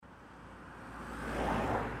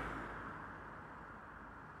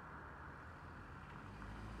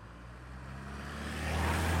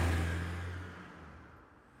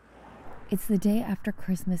It's the day after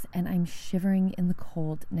Christmas, and I'm shivering in the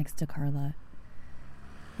cold next to Carla.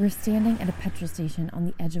 We're standing at a petrol station on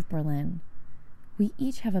the edge of Berlin. We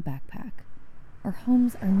each have a backpack. Our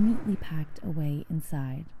homes are neatly packed away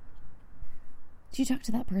inside. "Did you talk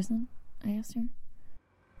to that person?" I asked her.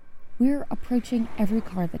 We're approaching every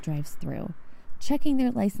car that drives through, checking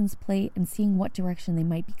their license plate and seeing what direction they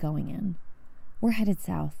might be going in. We're headed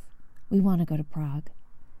south. We want to go to Prague.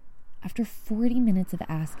 After 40 minutes of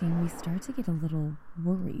asking, we start to get a little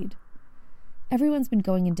worried. Everyone's been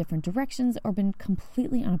going in different directions or been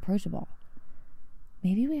completely unapproachable.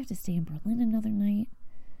 Maybe we have to stay in Berlin another night.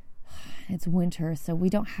 It's winter, so we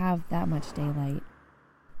don't have that much daylight.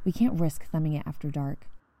 We can't risk thumbing it after dark.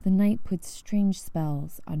 The night puts strange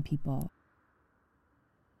spells on people.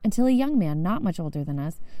 Until a young man, not much older than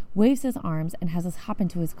us, waves his arms and has us hop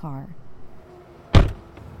into his car.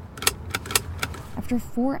 After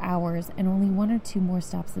 4 hours and only 1 or 2 more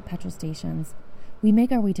stops at petrol stations, we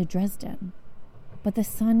make our way to Dresden. But the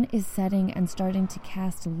sun is setting and starting to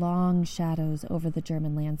cast long shadows over the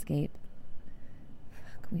German landscape.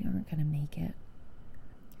 Fuck, we aren't gonna make it.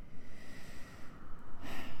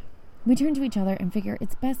 We turn to each other and figure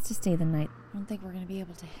it's best to stay the night. I don't think we're gonna be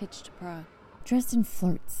able to hitch to Prague. Dresden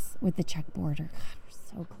flirts with the Czech border. God,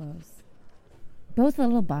 we're so close. Both a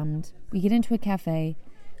little bummed, we get into a cafe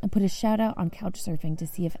and put a shout out on Couchsurfing to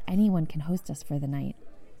see if anyone can host us for the night.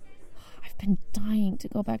 I've been dying to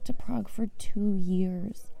go back to Prague for 2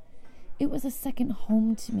 years. It was a second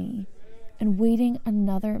home to me, and waiting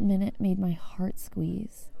another minute made my heart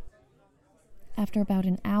squeeze. After about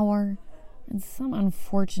an hour and some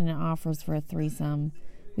unfortunate offers for a threesome,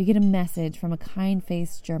 we get a message from a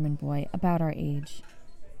kind-faced German boy about our age.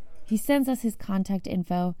 He sends us his contact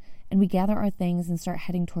info, and we gather our things and start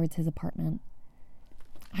heading towards his apartment.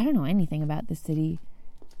 I don't know anything about this city.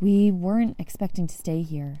 We weren't expecting to stay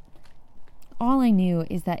here. All I knew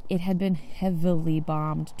is that it had been heavily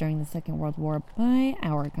bombed during the Second World War by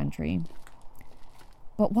our country.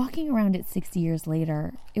 But walking around it 60 years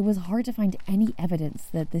later, it was hard to find any evidence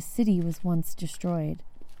that the city was once destroyed.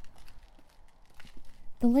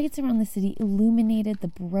 The lights around the city illuminated the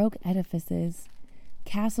Baroque edifices,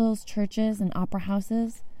 castles, churches, and opera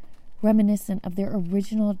houses, reminiscent of their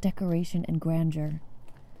original decoration and grandeur.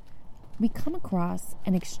 We come across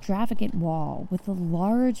an extravagant wall with a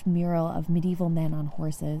large mural of medieval men on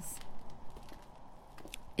horses.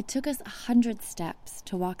 It took us 100 steps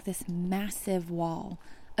to walk this massive wall,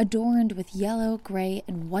 adorned with yellow, gray,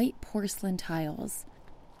 and white porcelain tiles.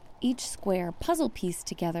 Each square puzzle pieced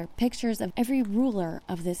together pictures of every ruler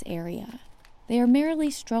of this area. They are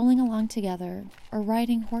merrily strolling along together or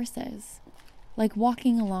riding horses, like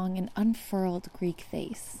walking along an unfurled Greek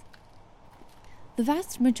face. The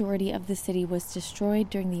vast majority of the city was destroyed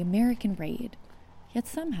during the American raid, yet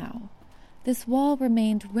somehow, this wall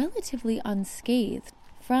remained relatively unscathed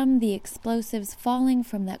from the explosives falling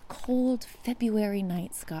from that cold February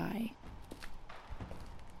night sky.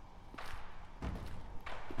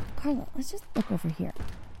 Carla, let's just look over here.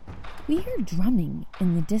 We hear drumming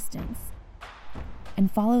in the distance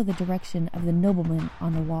and follow the direction of the nobleman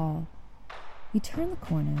on the wall. We turn the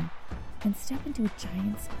corner and step into a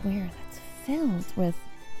giant square that's filled with...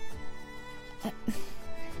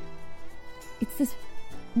 it's this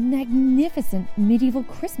magnificent medieval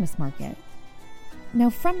Christmas market. Now,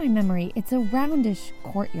 from my memory, it's a roundish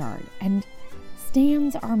courtyard, and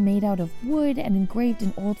stands are made out of wood and engraved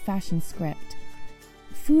in old-fashioned script.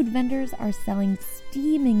 Food vendors are selling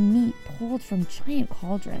steaming meat pulled from giant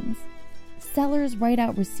cauldrons. Sellers write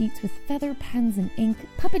out receipts with feather pens and ink.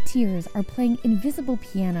 Puppeteers are playing invisible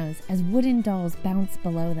pianos as wooden dolls bounce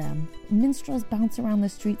below them. Minstrels bounce around the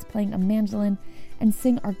streets playing a mandolin and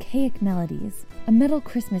sing archaic melodies. A metal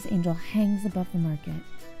Christmas angel hangs above the market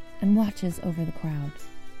and watches over the crowd.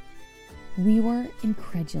 We were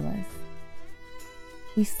incredulous.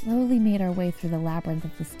 We slowly made our way through the labyrinth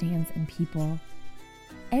of the stands and people.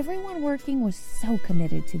 Everyone working was so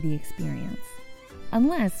committed to the experience.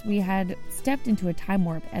 Unless we had stepped into a time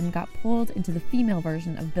warp and got pulled into the female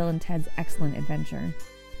version of Bill and Ted's Excellent Adventure.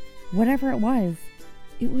 Whatever it was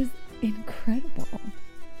incredible.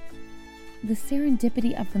 The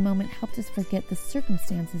serendipity of the moment helped us forget the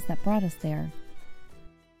circumstances that brought us there.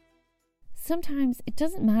 Sometimes it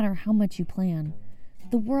doesn't matter how much you plan.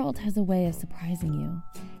 The world has a way of surprising you.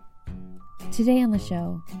 Today on the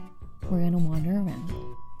show, we're going to wander around.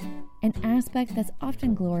 An aspect that's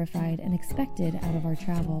often glorified and expected out of our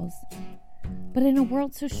travels. But in a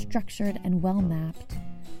world so structured and well-mapped,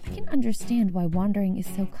 I can understand why wandering is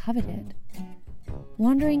so coveted.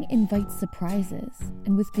 Wandering invites surprises,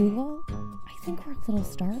 and with Google, I think we're a little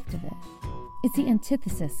starved of it. It's the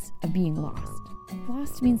antithesis of being lost.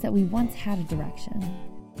 Lost means that we once had a direction,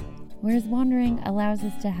 whereas wandering allows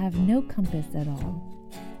us to have no compass at all.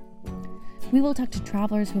 We will talk to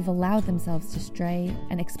travelers who have allowed themselves to stray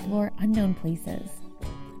and explore unknown places.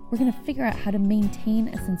 We're going to figure out how to maintain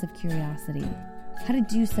a sense of curiosity, how to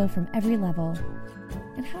do so from every level,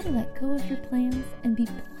 and how to let go of your plans and be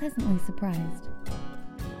pleasantly surprised.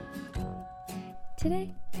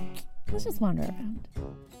 Today, let's just wander around.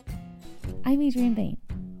 I'm Adrienne Bain,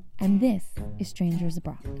 and this is Strangers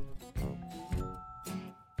Abroad.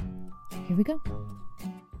 Here we go.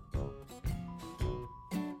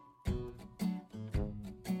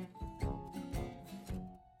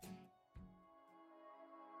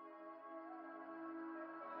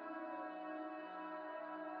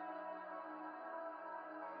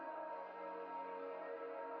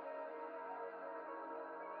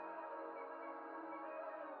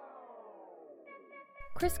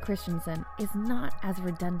 Chris Christensen is not as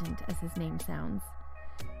redundant as his name sounds.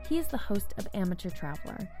 He is the host of Amateur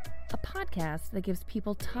Traveler, a podcast that gives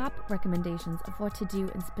people top recommendations of what to do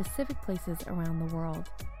in specific places around the world.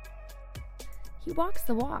 He walks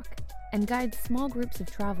the walk and guides small groups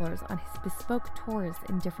of travelers on his bespoke tours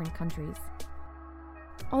in different countries.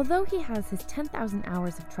 Although he has his 10,000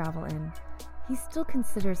 hours of travel in, he still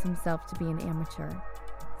considers himself to be an amateur,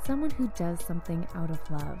 someone who does something out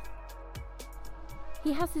of love.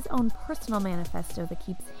 He has his own personal manifesto that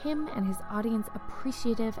keeps him and his audience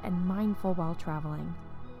appreciative and mindful while traveling.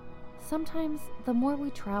 Sometimes, the more we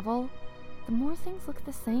travel, the more things look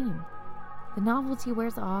the same. The novelty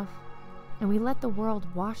wears off, and we let the world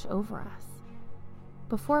wash over us.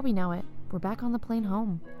 Before we know it, we're back on the plane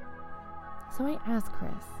home. So I asked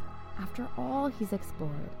Chris, after all he's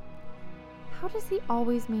explored, how does he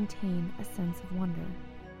always maintain a sense of wonder?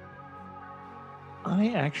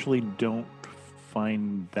 I actually don't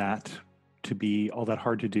find that to be all that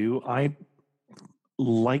hard to do. I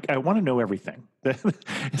want to know everything.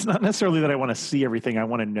 It's not necessarily that I want to see everything. I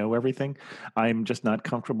want to know everything. I'm just not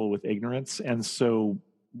comfortable with ignorance. And so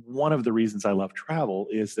one of the reasons I love travel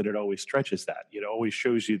is that it always stretches that. It always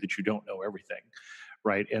shows you that you don't know everything,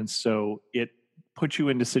 right? And so it puts you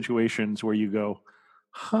into situations where you go,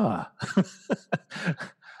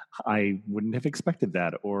 I wouldn't have expected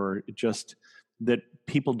that, or just that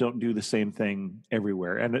people don't do the same thing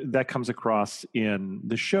everywhere. And that comes across in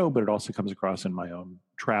the show, but it also comes across in my own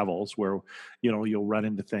travels where, you'll run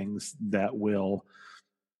into things that will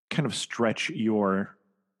kind of stretch your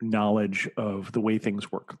knowledge of the way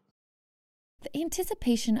things work. The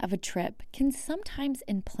anticipation of a trip can sometimes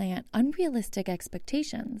implant unrealistic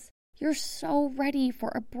expectations. You're so ready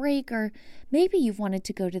for a break, or maybe you've wanted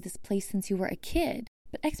to go to this place since you were a kid.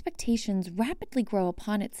 But expectations rapidly grow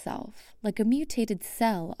upon itself, like a mutated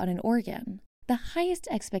cell on an organ. The highest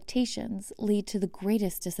expectations lead to the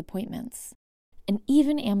greatest disappointments. And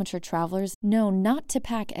even amateur travelers know not to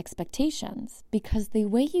pack expectations because they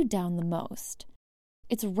weigh you down the most.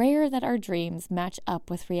 It's rare that our dreams match up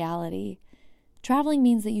with reality. Traveling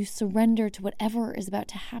means that you surrender to whatever is about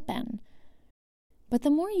to happen. But the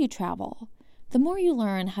more you travel, the more you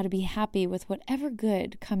learn how to be happy with whatever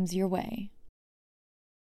good comes your way.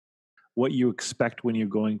 What you expect when you're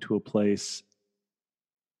going to a place,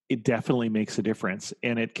 it definitely makes a difference.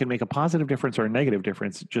 And it can make a positive difference or a negative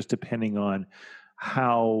difference, just depending on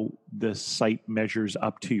how the site measures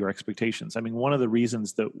up to your expectations. I mean, one of the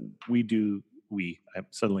reasons that I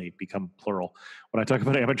suddenly become plural. When I talk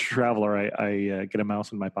about Amateur Traveler, I get a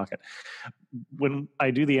mouse in my pocket. When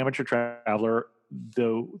I do the Amateur Traveler,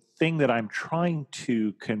 the thing that I'm trying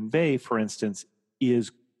to convey, for instance,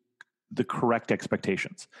 is the correct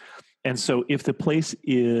expectations. And so if the place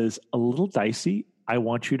is a little dicey, I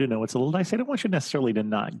want you to know it's a little dicey. I don't want you necessarily to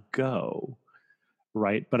not go,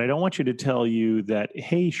 right? But I don't want you to tell you that,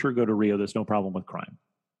 hey, sure, go to Rio. There's no problem with crime,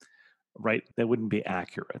 right? That wouldn't be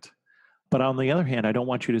accurate. But on the other hand, I don't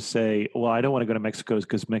want you to say, well, I don't want to go to Mexico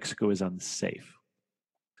because Mexico is unsafe.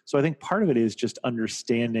 So I think part of it is just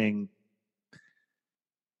understanding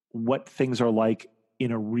what things are like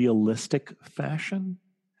in a realistic fashion.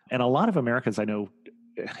 And a lot of Americans I know,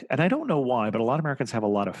 and I don't know why, but a lot of Americans have a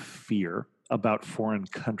lot of fear about foreign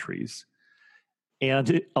countries.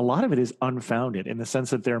 And a lot of it is unfounded in the sense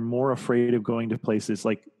that they're more afraid of going to places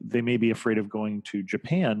like they may be afraid of going to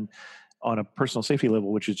Japan on a personal safety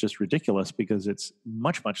level, which is just ridiculous because it's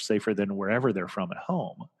much, much safer than wherever they're from at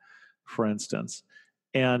home, for instance.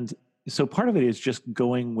 And so part of it is just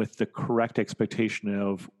going with the correct expectation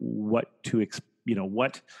of what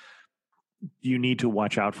you need to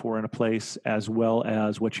watch out for in a place, as well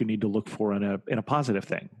as what you need to look for in a positive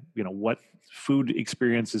thing. What food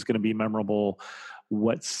experience is going to be memorable,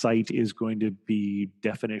 what site is going to be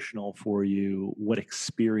definitional for you, what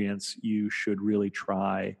experience you should really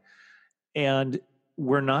try. And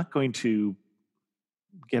we're not going to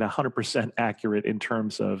get 100% accurate in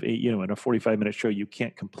terms of, in a 45-minute show, you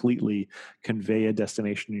can't completely convey a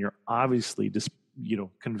destination. You're obviously just,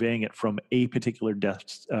 conveying it from a particular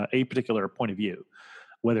point of view,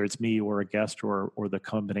 whether it's me or a guest or the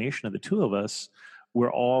combination of the two of us.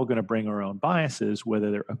 We're all going to bring our own biases,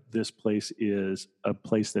 whether this place is a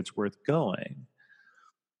place that's worth going.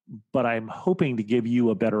 But I'm hoping to give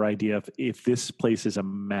you a better idea of if this place is a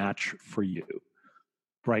match for you,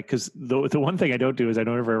 right? Because the one thing I don't do is I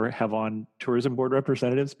don't ever have on tourism board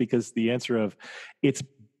representatives, because the answer of it's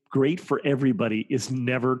great for everybody is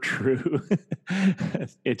never true.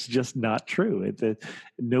 It's just not true.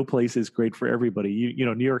 No place is great for everybody.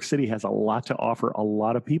 New York City has a lot to offer a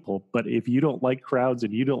lot of people, but if you don't like crowds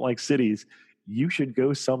and you don't like cities, you should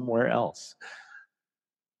go somewhere else.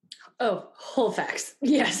 Oh, whole facts.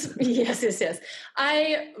 Yes.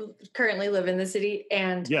 I currently live in the city,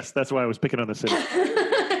 and yes, that's why I was picking on the city.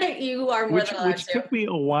 You are more than allowed which to. Took me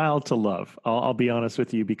a while to love. I'll be honest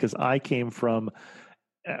with you, because I came from,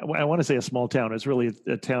 I want to say a small town. It's really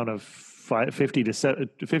a town of 50 to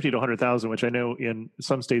 100,000, which I know in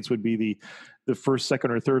some states would be the first,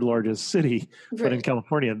 second, or third largest city. Right. But in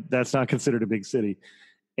California, that's not considered a big city.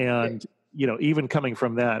 And, right. Even coming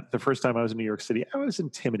from that, the first time I was in New York City, I was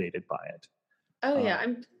intimidated by it. Oh, yeah.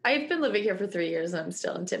 I've been living here for 3 years, and I'm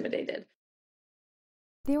still intimidated.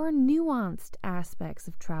 There are nuanced aspects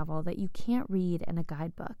of travel that you can't read in a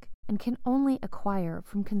guidebook and can only acquire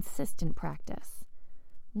from consistent practice.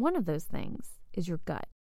 One of those things is your gut.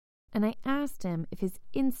 And I asked him if his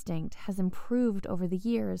instinct has improved over the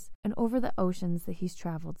years and over the oceans that he's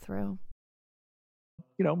traveled through.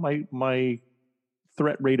 My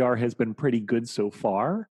threat radar has been pretty good so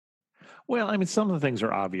far. Well, I mean, some of the things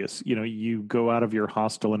are obvious. You go out of your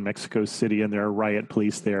hostel in Mexico City and there are riot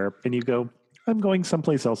police there, and you go, I'm going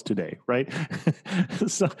someplace else today, right?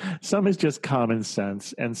 So some is just common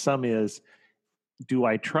sense, and some is, do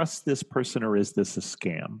I trust this person or is this a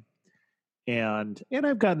scam? And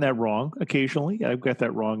I've gotten that wrong occasionally. I've got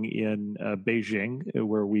that wrong in Beijing,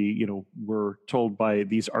 where we, were told by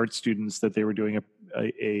these art students that they were doing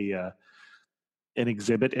an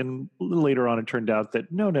exhibit, and later on it turned out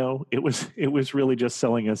that no, it was really just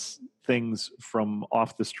selling us things from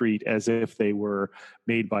off the street as if they were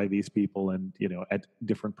made by these people and at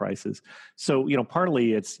different prices. So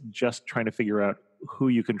partly it's just trying to figure out who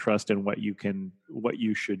you can trust and what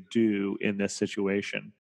you should do in this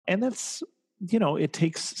situation. And that's, it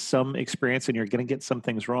takes some experience, and you're going to get some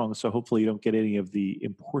things wrong. So hopefully you don't get any of the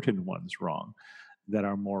important ones wrong that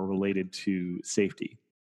are more related to safety.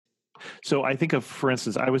 So I think of, for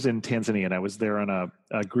instance, I was in Tanzania, and I was there on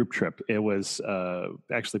a group trip. It was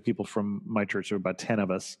actually people from my church, there were about 10 of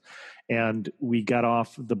us. And we got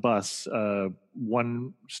off the bus.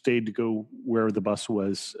 One stayed to go where the bus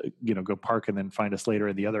was, go park and then find us later.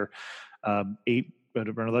 And the other 9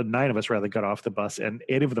 of us rather got off the bus, and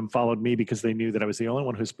 8 of them followed me because they knew that I was the only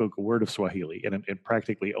one who spoke a word of Swahili, and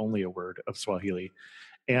practically only a word of Swahili.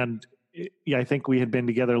 And I think we had been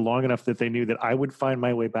together long enough that they knew that I would find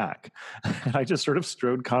my way back. And I just sort of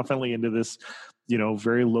strode confidently into this,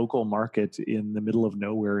 very local market in the middle of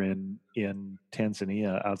nowhere in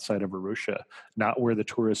Tanzania, outside of Arusha, not where the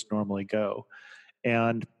tourists normally go.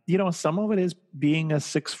 And, some of it is being a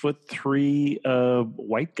 6'3"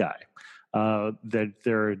 white guy. That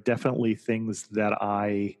there are definitely things that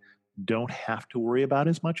I don't have to worry about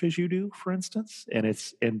as much as you do, for instance, and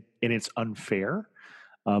it's unfair,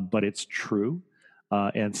 but it's true.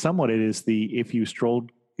 And somewhat it is if you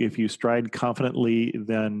stride confidently,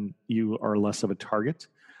 then you are less of a target.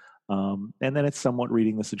 And then it's somewhat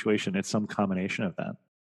reading the situation. It's some combination of that.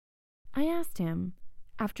 I asked him,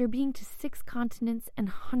 after being to 6 continents and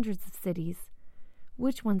hundreds of cities,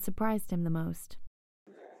 which one surprised him the most.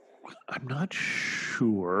 I'm not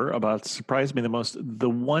sure about surprised me the most. The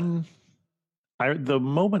moment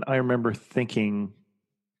I remember thinking,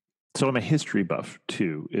 so I'm a history buff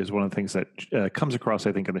too, is one of the things that comes across,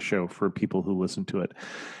 I think, in the show for people who listen to it.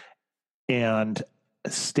 And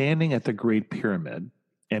standing at the Great Pyramid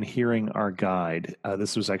and hearing our guide,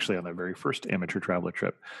 this was actually on the very first amateur traveler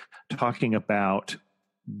trip, talking about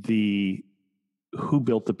who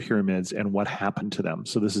built the pyramids and what happened to them.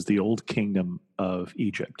 So this is the old kingdom of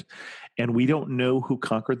Egypt. And we don't know who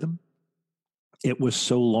conquered them. It was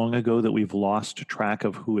so long ago that we've lost track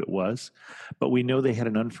of who it was. But we know they had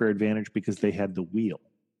an unfair advantage because they had the wheel.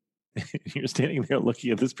 You're standing there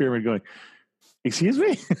looking at this pyramid going, excuse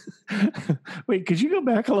me? Wait, could you go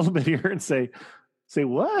back a little bit here and say, Say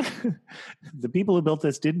what? The people who built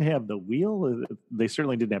this didn't have the wheel. They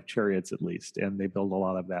certainly didn't have chariots, at least, and they built a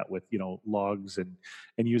lot of that with logs and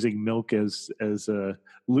using milk as a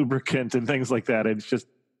lubricant and things like that. It's just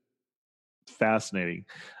fascinating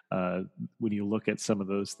when you look at some of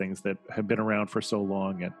those things that have been around for so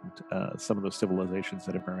long, and some of those civilizations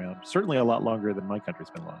that have been around certainly a lot longer than my country's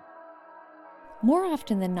been long. More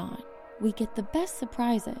often than not, we get the best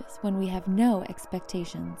surprises when we have no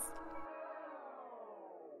expectations.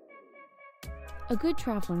 A good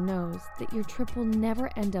traveler knows that your trip will never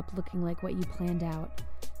end up looking like what you planned out,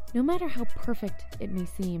 no matter how perfect it may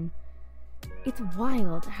seem. It's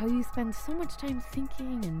wild how you spend so much time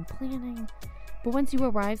thinking and planning, but once you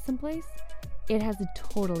arrive someplace, it has a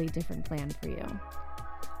totally different plan for you.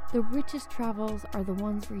 The richest travels are the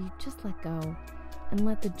ones where you just let go and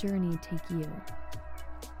let the journey take you.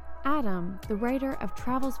 Adam, the writer of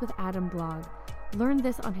Travels with Adam blog, learned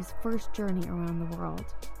this on his first journey around the world.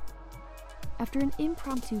 After an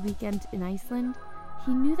impromptu weekend in Iceland,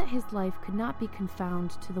 he knew that his life could not be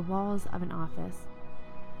confined to the walls of an office.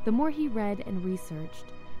 The more he read and researched,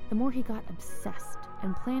 the more he got obsessed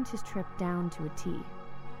and planned his trip down to a T.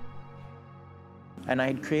 And I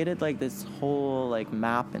had created this whole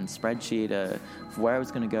map and spreadsheet of where I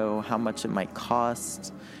was going to go, how much it might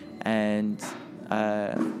cost, and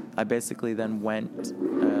I basically then went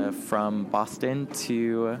from Boston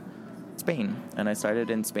to Spain. And I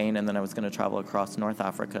started in Spain, and then I was going to travel across North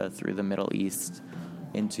Africa through the Middle East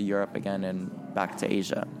into Europe again and back to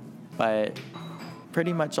Asia. But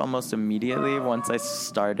pretty much almost immediately once I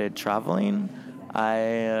started traveling,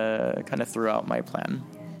 I kind of threw out my plan.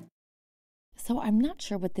 So I'm not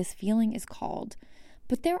sure what this feeling is called,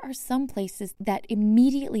 but there are some places that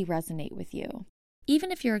immediately resonate with you.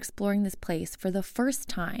 Even if you're exploring this place for the first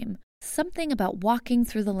time, something about walking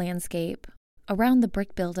through the landscape, around the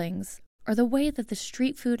brick buildings, or the way that the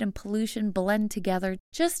street food and pollution blend together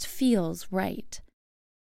just feels right.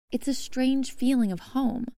 It's a strange feeling of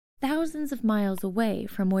home, thousands of miles away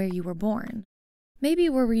from where you were born. Maybe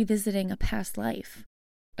we're revisiting a past life,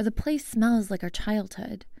 or the place smells like our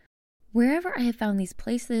childhood. Wherever I have found these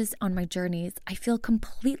places on my journeys, I feel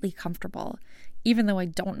completely comfortable, even though I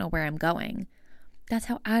don't know where I'm going. That's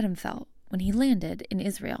how Adam felt when he landed in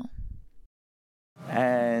Israel.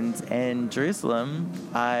 And in Jerusalem,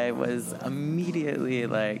 I was immediately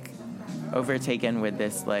overtaken with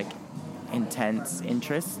this intense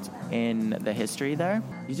interest in the history there.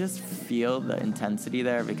 You just feel the intensity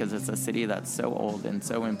there because it's a city that's so old and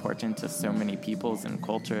so important to so many peoples and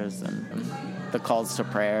cultures, and the calls to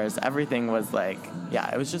prayers. Everything was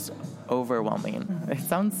it was just overwhelming. It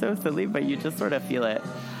sounds so silly, but you just sort of feel it.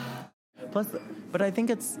 Plus, but I think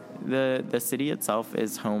it's the city itself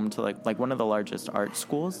is home to one of the largest art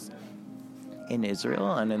schools in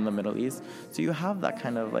Israel and in the Middle East. So you have that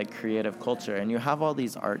kind of creative culture, and you have all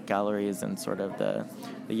these art galleries and sort of the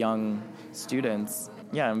young students.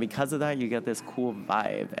 Yeah, and because of that, you get this cool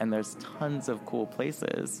vibe, and there's tons of cool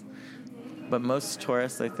places. But most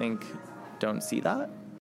tourists, I think, don't see that.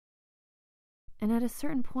 And at a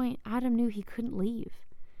certain point, Adam knew he couldn't leave.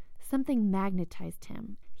 Something magnetized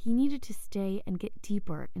him. He needed to stay and get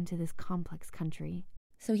deeper into this complex country.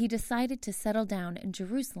 So he decided to settle down in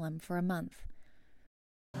Jerusalem for a month.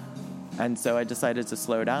 And so I decided to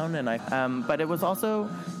slow down, and but it was also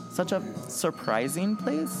such a surprising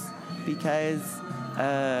place because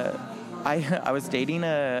I was dating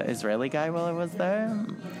an Israeli guy while I was there.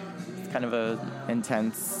 It's kind of an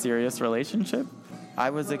intense, serious relationship. I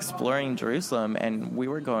was exploring Jerusalem, and we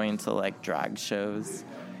were going to drag shows.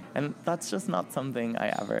 And that's just not something I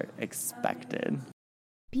ever expected.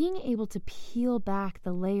 Being able to peel back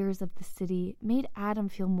the layers of the city made Adam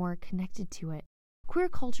feel more connected to it. Queer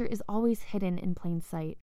culture is always hidden in plain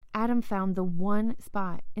sight. Adam found the one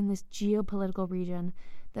spot in this geopolitical region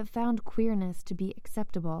that found queerness to be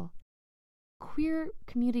acceptable. Queer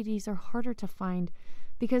communities are harder to find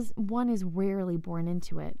because one is rarely born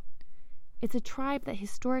into it. It's a tribe that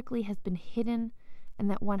historically has been hidden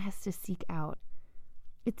and that one has to seek out.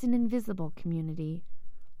 It's an invisible community,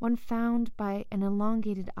 one found by an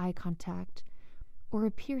elongated eye contact or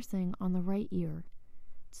a piercing on the right ear.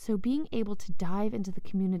 So being able to dive into the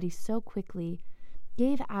community so quickly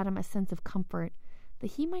gave Adam a sense of comfort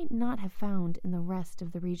that he might not have found in the rest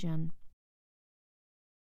of the region.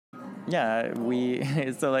 Yeah,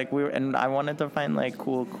 and I wanted to find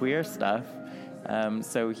cool queer stuff.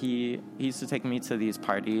 So he used to take me to these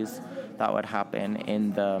parties that would happen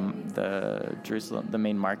in the Jerusalem, the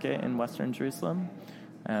main market in Western Jerusalem.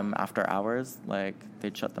 After hours,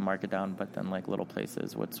 they'd shut the market down, but then little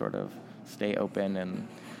places would sort of stay open, and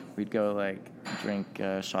we'd go drink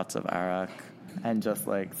shots of arak and just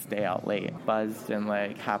like stay out late, buzzed and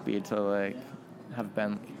like happy to like have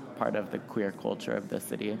been part of the queer culture of the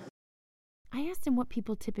city. I asked him what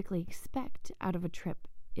people typically expect out of a trip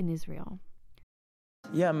in Israel.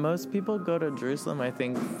 Yeah, most people go to Jerusalem, I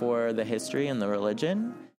think, for the history and the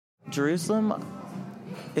religion. Jerusalem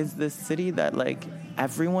is this city that, like,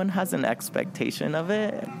 everyone has an expectation of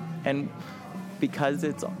it. And because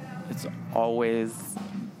it's always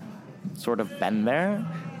sort of been there,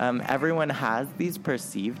 everyone has these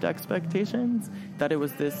perceived expectations that it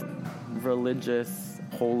was this religious,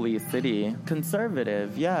 holy city,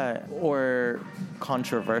 conservative, yeah, or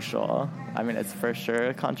controversial. I mean, it's for sure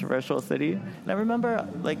a controversial city. And I remember,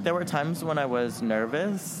 like, there were times when I was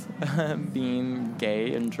nervous being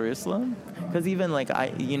gay in Jerusalem. Because even, like,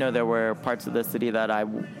 there were parts of the city that I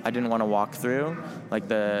didn't want to walk through, like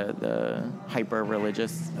the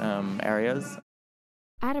hyper-religious areas.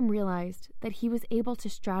 Adam realized that he was able to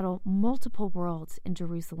straddle multiple worlds in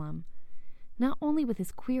Jerusalem, not only with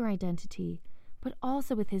his queer identity, but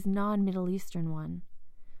also with his non-Middle Eastern one.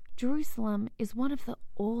 Jerusalem is one of the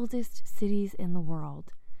oldest cities in the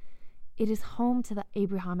world. It is home to the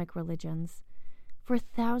Abrahamic religions. For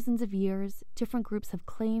thousands of years, different groups have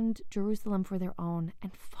claimed Jerusalem for their own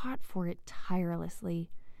and fought for it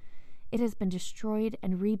tirelessly. It has been destroyed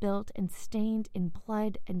and rebuilt and stained in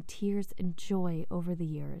blood and tears and joy over the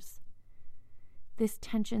years. This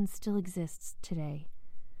tension still exists today.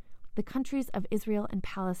 The countries of Israel and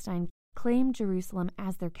Palestine claim Jerusalem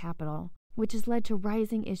as their capital, which has led to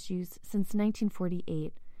rising issues since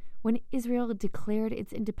 1948, when Israel declared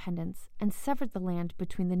its independence and severed the land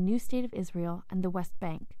between the new state of Israel and the West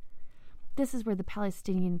Bank. This is where the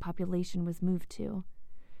Palestinian population was moved to.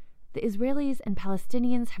 The Israelis and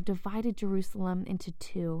Palestinians have divided Jerusalem into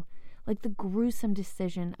two, like the gruesome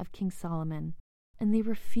decision of King Solomon, and they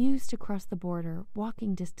refuse to cross the border,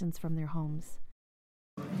 walking distance from their homes.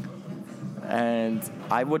 And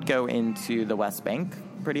I would go into the West Bank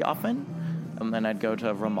pretty often, and then I'd go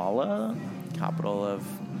to Ramallah, capital of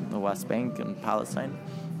the West Bank in Palestine.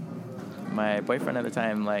 My boyfriend at the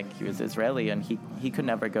time, like, he was Israeli, and he could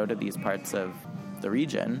never go to these parts of the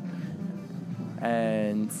region.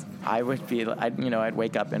 And I'd I'd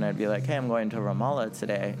wake up and I'd be like, hey, I'm going to Ramallah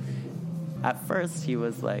today. At first, he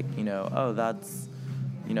was like, oh, that's,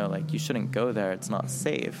 like, you shouldn't go there. It's not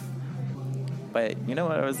safe. But it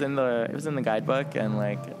was in the guidebook, and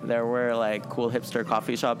like there were like cool hipster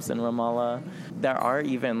coffee shops in Ramallah. There are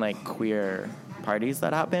even like queer parties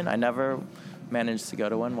that happen. I never managed to go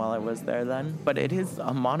to one while I was there then. But it is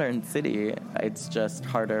a modern city. It's just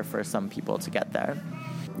harder for some people to get there.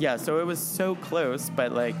 Yeah, so it was so close,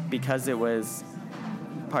 but like because it was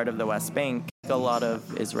part of the West Bank, a lot of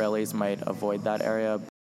Israelis might avoid that area.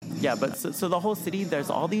 Yeah, but so the whole city, there's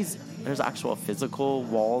actual physical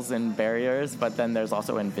walls and barriers, but then there's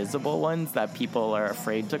also invisible ones that people are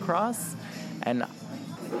afraid to cross. And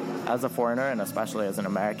as a foreigner, and especially as an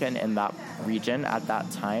American in that region at that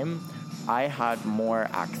time, I had more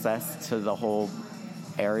access to the whole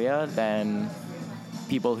area than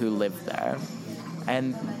people who lived there.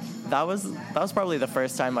 And that was probably the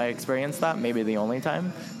first time I experienced that, maybe the only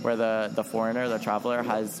time, where the foreigner, the traveler,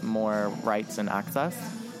 has more rights and access.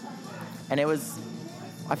 And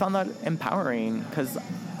I found that empowering because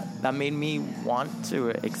that made me want to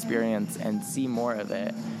experience and see more of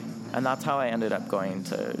it. And that's how I ended up going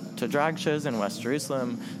to drag shows in West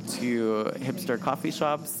Jerusalem, to hipster coffee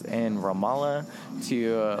shops in Ramallah,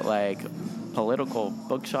 to like political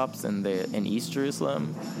bookshops in East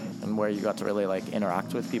Jerusalem, and where you got to really like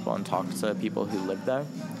interact with people and talk to people who lived there.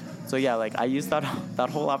 So yeah, like I used that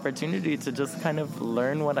whole opportunity to just kind of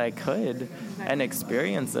learn what I could and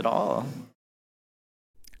experience it all.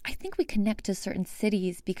 I think we connect to certain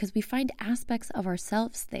cities because we find aspects of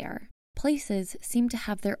ourselves there. Places seem to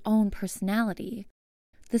have their own personality.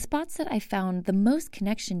 The spots that I found the most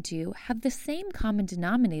connection to have the same common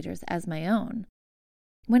denominators as my own.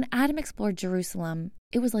 When Adam explored Jerusalem,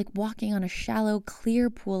 it was like walking on a shallow, clear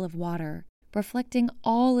pool of water, reflecting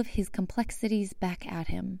all of his complexities back at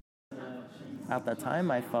him. At the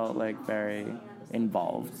time, I felt like very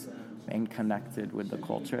involved and connected with the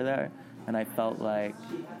culture there. And I felt like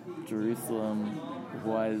Jerusalem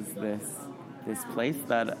was this place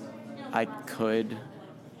that I could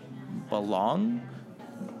belong.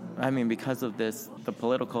 I mean, because of the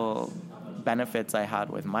political benefits I had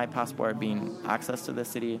with my passport being access to the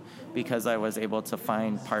city, because I was able to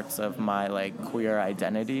find parts of my like queer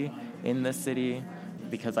identity in the city,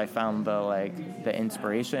 because I found the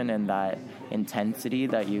inspiration and that intensity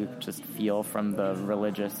that you just feel from the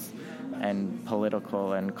religious and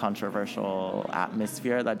political and controversial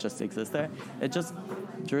atmosphere that just exists there.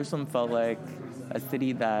 Jerusalem felt like a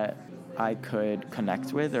city that I could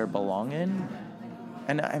connect with or belong in,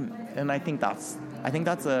 and I think that's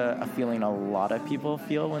a feeling a lot of people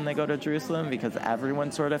feel when they go to Jerusalem, because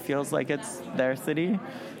everyone sort of feels like it's their city,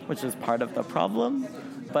 which is part of the problem,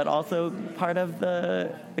 but also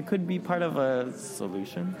it could be part of a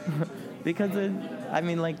solution. Because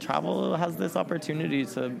travel has this opportunity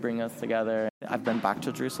to bring us together. I've been back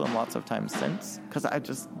to Jerusalem lots of times since, because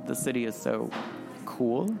the city is so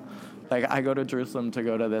cool. Like, I go to Jerusalem to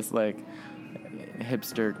go to this like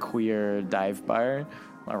hipster queer dive bar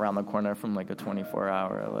around the corner from like a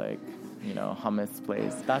 24-hour hummus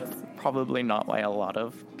place. That's probably not why a lot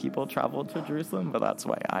of people travel to Jerusalem, but that's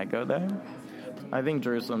why I go there. I think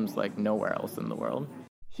Jerusalem's like nowhere else in the world.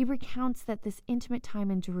 He recounts that this intimate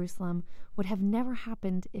time in Jerusalem would have never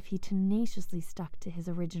happened if he tenaciously stuck to his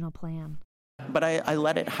original plan. But I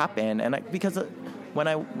let it happen, because when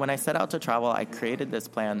I set out to travel, I created this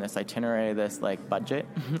plan, this itinerary, this like budget,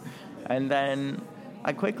 and then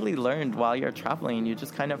I quickly learned while you're traveling, you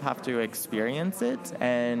just kind of have to experience it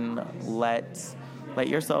and let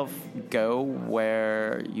yourself go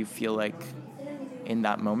where you feel like in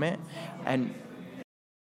that moment. And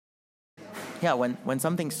yeah, when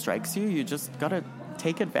something strikes you, you just gotta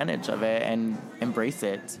take advantage of it and embrace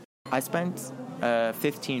it. I spent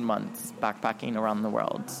 15 months backpacking around the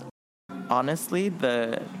world. Honestly,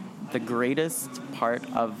 the greatest part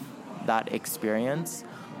of that experience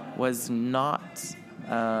was not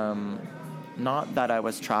that I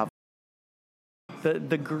was traveling.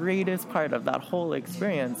 The greatest part of that whole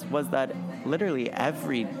experience was that literally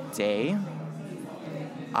every day,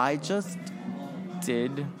 I just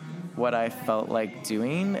did what I felt like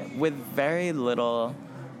doing with very little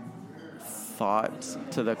thought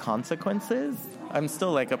to the consequences. I'm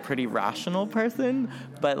still like a pretty rational person,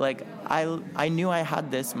 but like I knew I had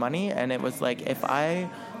this money, and it was like if I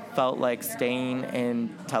felt like staying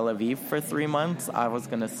in Tel Aviv for 3 months, I was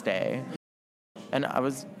gonna stay. And I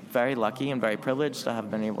was very lucky and very privileged to have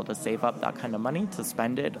been able to save up that kind of money to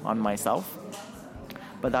spend it on myself.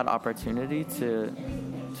 But that opportunity to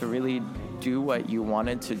really do what you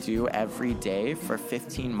wanted to do every day for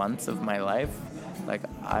 15 months of my life,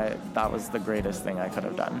 that was the greatest thing I could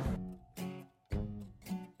have done.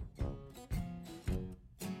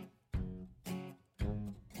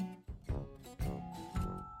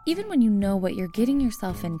 Even when you know what you're getting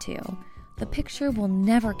yourself into, the picture will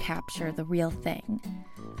never capture the real thing.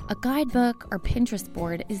 A guidebook or Pinterest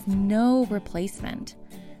board is no replacement.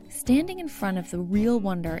 Standing in front of the real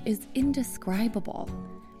wonder is indescribable.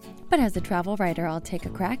 But as a travel writer, I'll take a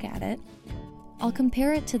crack at it. I'll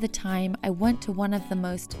compare it to the time I went to one of the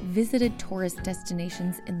most visited tourist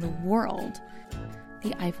destinations in the world,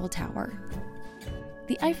 the Eiffel Tower.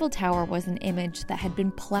 The Eiffel Tower was an image that had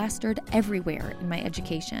been plastered everywhere in my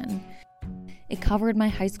education. It covered my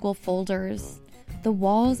high school folders, the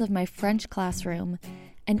walls of my French classroom,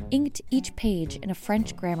 and inked each page in a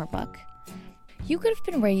French grammar book. You could have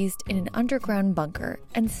been raised in an underground bunker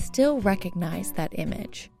and still recognize that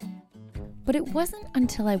image. But it wasn't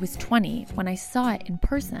until I was 20 when I saw it in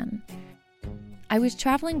person. I was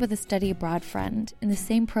traveling with a study abroad friend in the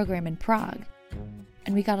same program in Prague,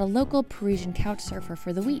 and we got a local Parisian couch surfer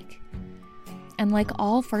for the week. And like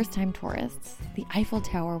all first-time tourists, the Eiffel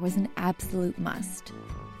Tower was an absolute must.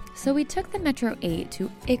 So we took the Metro 8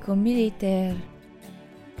 to École Militaire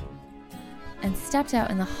and stepped out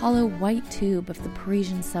in the hollow white tube of the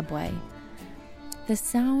Parisian subway. The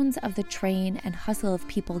sounds of the train and hustle of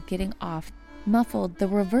people getting off muffled the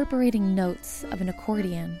reverberating notes of an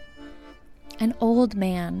accordion. An old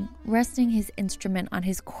man, resting his instrument on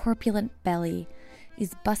his corpulent belly,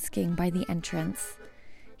 is busking by the entrance.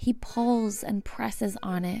 He pulls and presses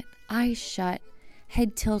on it, eyes shut,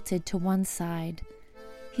 head tilted to one side.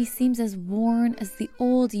 He seems as worn as the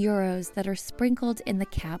old euros that are sprinkled in the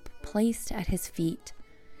cap placed at his feet.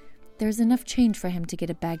 There's enough change for him to get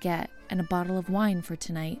a baguette and a bottle of wine for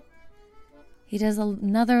tonight. He does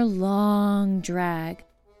another long drag,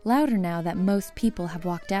 louder now that most people have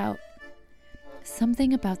walked out.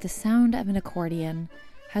 Something about the sound of an accordion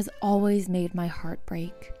has always made my heart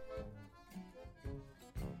break.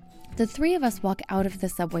 The three of us walk out of the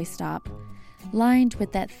subway stop, lined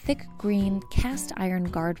with that thick green cast iron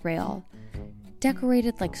guardrail,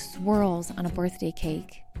 decorated like swirls on a birthday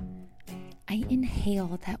cake. I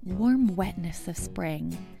inhale that warm wetness of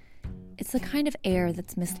spring. It's the kind of air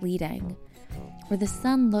that's misleading, where the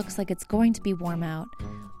sun looks like it's going to be warm out,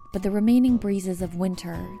 but the remaining breezes of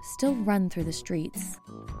winter still run through the streets.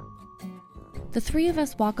 The three of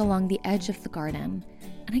us walk along the edge of the garden,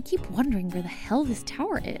 and I keep wondering where the hell this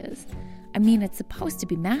tower is. I mean, it's supposed to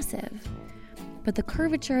be massive. But the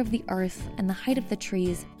curvature of the earth and the height of the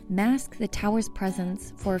trees mask the tower's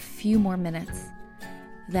presence for a few more minutes.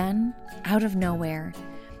 Then, out of nowhere,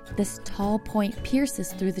 this tall point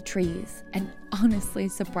pierces through the trees and honestly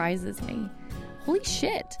surprises me. Holy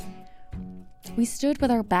shit! We stood with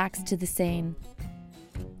our backs to the Seine.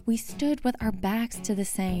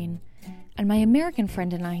 And my American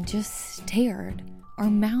friend and I just stared, our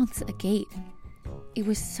mouths agape. It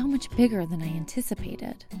was so much bigger than I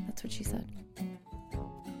anticipated. That's what she said.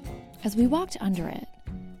 As we walked under it,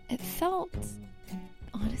 it felt,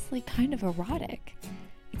 honestly, kind of erotic.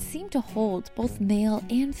 It seemed to hold both male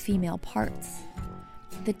and female parts.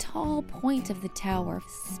 The tall point of the tower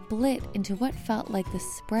split into what felt like the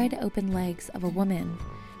spread open legs of a woman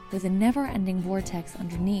with a never-ending vortex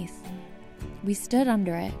underneath. We stood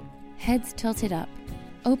under it, heads tilted up,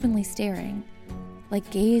 openly staring, like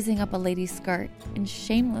gazing up a lady's skirt and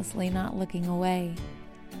shamelessly not looking away.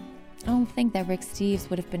 I don't think that Rick Steves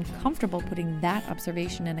would have been comfortable putting that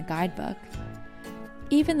observation in a guidebook.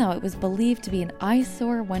 Even though it was believed to be an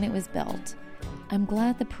eyesore when it was built, I'm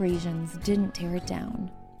glad the Parisians didn't tear it down.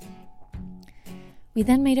 We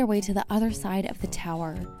then made our way to the other side of the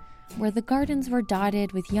tower, where the gardens were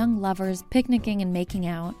dotted with young lovers picnicking and making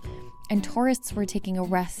out, and tourists were taking a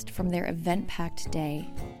rest from their event-packed day.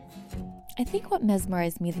 I think what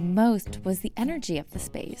mesmerized me the most was the energy of the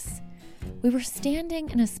space. We were standing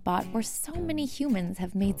in a spot where so many humans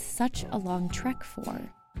have made such a long trek for.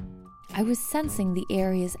 I was sensing the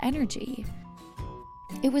area's energy.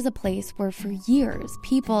 It was a place where for years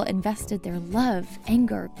people invested their love,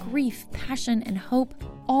 anger, grief, passion, and hope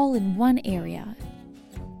all in one area.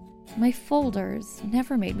 My folders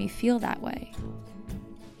never made me feel that way.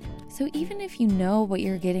 So even if you know what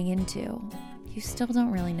you're getting into, you still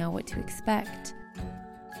don't really know what to expect.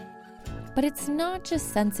 But it's not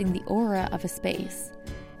just sensing the aura of a space.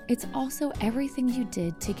 It's also everything you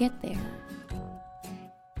did to get there.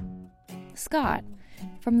 Scott,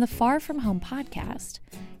 from the Far From Home podcast,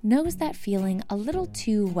 knows that feeling a little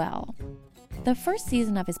too well. The first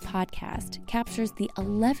season of his podcast captures the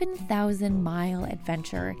 11,000-mile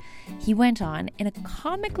adventure he went on in a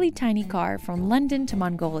comically tiny car from London to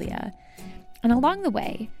Mongolia. And along the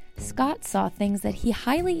way, Scott saw things that he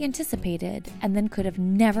highly anticipated and then could have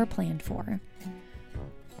never planned for.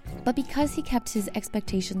 But because he kept his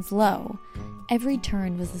expectations low, every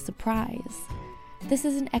turn was a surprise. This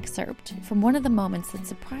is an excerpt from one of the moments that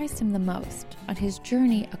surprised him the most on his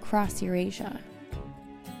journey across Eurasia.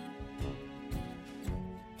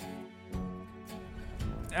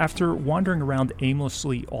 After wandering around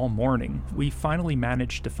aimlessly all morning, we finally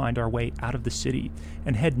managed to find our way out of the city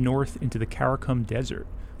and head north into the Karakum Desert,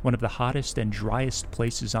 one of the hottest and driest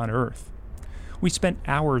places on Earth. We spent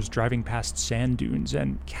hours driving past sand dunes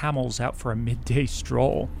and camels out for a midday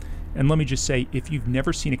stroll. And let me just say, if you've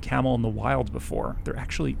never seen a camel in the wild before, they're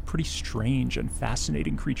actually pretty strange and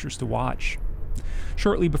fascinating creatures to watch.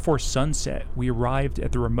 Shortly before sunset, we arrived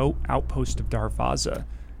at the remote outpost of Darvaza,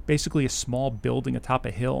 basically a small building atop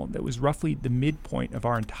a hill that was roughly the midpoint of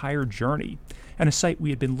our entire journey, and a site we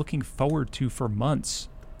had been looking forward to for months.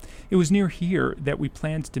 It was near here that we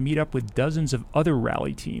planned to meet up with dozens of other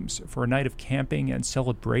rally teams for a night of camping and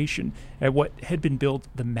celebration at what had been billed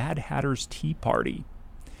the Mad Hatter's Tea Party.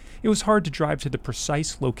 It was hard to drive to the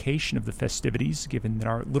precise location of the festivities, given that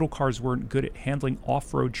our little cars weren't good at handling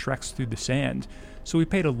off-road treks through the sand, so we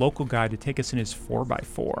paid a local guy to take us in his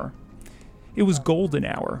 4x4. It was golden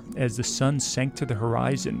hour as the sun sank to the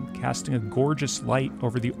horizon, casting a gorgeous light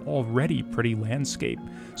over the already pretty landscape,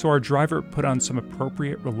 so our driver put on some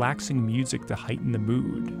appropriate relaxing music to heighten the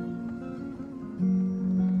mood.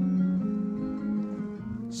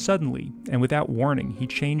 Suddenly, and without warning, he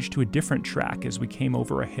changed to a different track as we came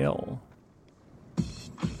over a hill.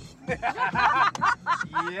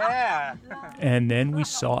 Yeah! And then we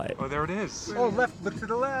saw it. Oh, there it is. Oh, left, look to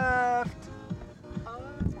the left.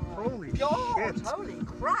 Holy shit. Holy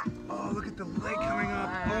crap. Oh, look at the light coming up.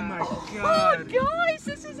 Oh my god. Oh, guys,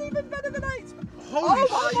 this is even better than I expected. Holy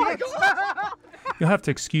shit. You'll have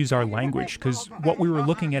to excuse our language, because what we were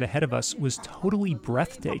looking at ahead of us was totally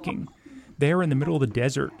breathtaking. There in the middle of the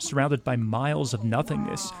desert, surrounded by miles of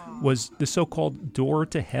nothingness, was the so-called Door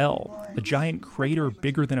to Hell, a giant crater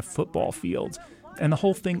bigger than a football field, and the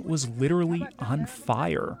whole thing was literally on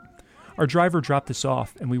fire. Our driver dropped us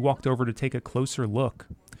off, and we walked over to take a closer look.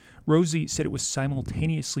 Rosie said it was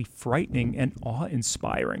simultaneously frightening and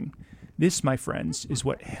awe-inspiring. This, my friends, is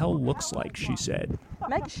what hell looks like, she said.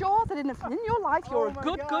 Make sure that in your life you're a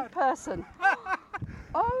good person.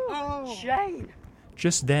 Oh, Jane.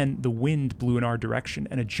 Just then, the wind blew in our direction,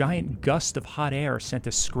 and a giant gust of hot air sent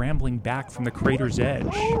us scrambling back from the crater's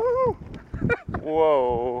edge.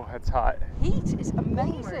 Whoa, that's hot. Heat is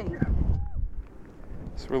amazing.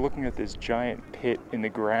 So we're looking at this giant pit in the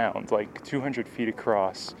ground, like 200 feet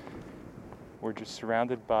across. We're just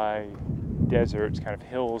surrounded by deserts, kind of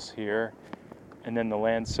hills here, and then the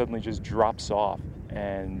land suddenly just drops off,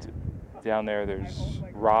 and down there's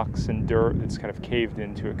rocks and dirt that's kind of caved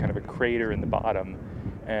into a kind of a crater in the bottom,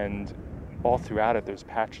 and all throughout it there's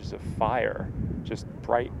patches of fire, just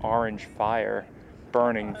bright orange fire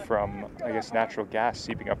burning from, I guess, natural gas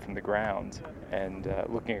seeping up from the ground. And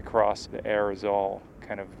looking across, the air is all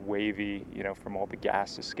kind of wavy, from all the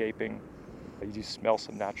gas escaping. You do smell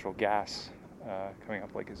some natural gas coming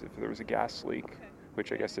up, like as if there was a gas leak,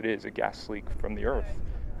 which I guess it is, a gas leak from the earth.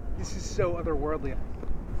 This is so otherworldly.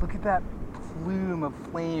 Look at that plume of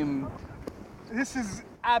flame. This is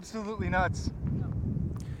absolutely nuts.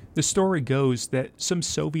 The story goes that some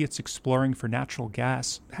Soviets exploring for natural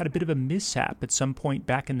gas had a bit of a mishap at some point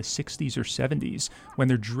back in the 60s or 70s when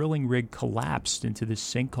their drilling rig collapsed into this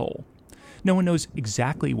sinkhole. No one knows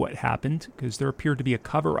exactly what happened because there appeared to be a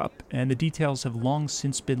cover-up, and the details have long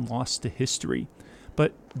since been lost to history.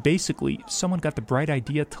 But basically, someone got the bright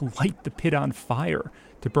idea to light the pit on fire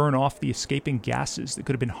to burn off the escaping gases that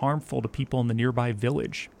could have been harmful to people in the nearby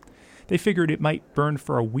village. They figured it might burn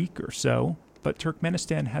for a week or so, but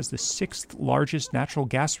Turkmenistan has the 6th largest natural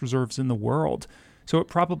gas reserves in the world, so it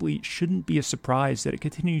probably shouldn't be a surprise that it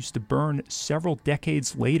continues to burn several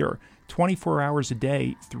decades later, 24 hours a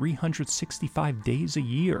day, 365 days a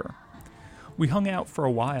year. We hung out for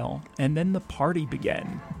a while, and then the party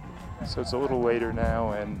began. So it's a little later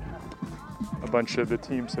now, and a bunch of the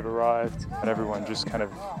teams have arrived, and everyone just kind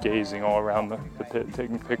of gazing all around the pit,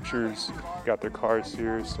 taking pictures, got their cars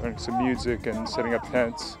here, starting some music and setting up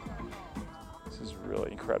tents. This is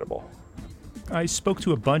really incredible. I spoke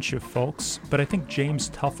to a bunch of folks, but I think James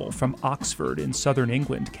Tuffle from Oxford in southern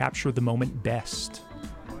England captured the moment best.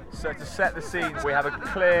 So to set the scene, we have a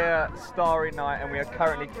clear, starry night, and we are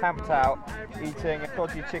currently camped out eating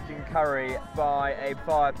dodgy chicken curry by a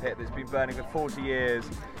fire pit that's been burning for 40 years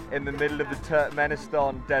in the middle of the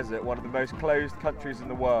Turkmenistan desert, one of the most closed countries in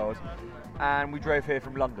the world. And we drove here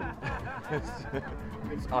from London.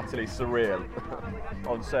 It's utterly surreal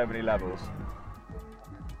on so many levels.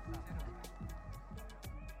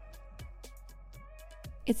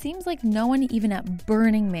 It seems like no one even at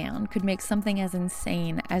Burning Man could make something as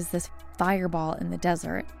insane as this fireball in the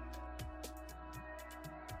desert.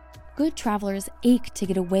 Good travelers ache to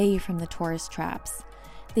get away from the tourist traps.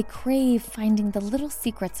 They crave finding the little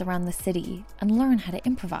secrets around the city and learn how to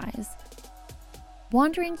improvise.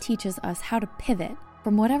 Wandering teaches us how to pivot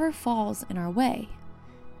from whatever falls in our way.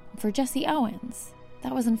 For Jessie Owens,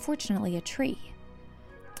 that was unfortunately a tree.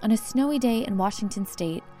 On a snowy day in Washington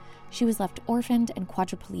State, she was left orphaned and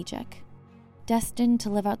quadriplegic, destined to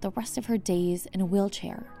live out the rest of her days in a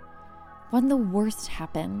wheelchair. When the worst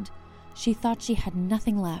happened, she thought she had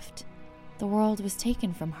nothing left. The world was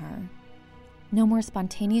taken from her. No more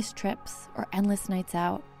spontaneous trips or endless nights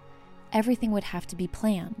out. Everything would have to be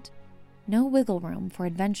planned. No wiggle room for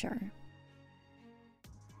adventure.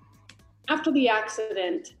 After the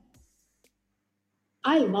accident,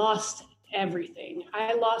 I lost everything.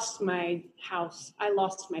 I lost my house. I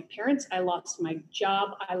lost my parents. I lost my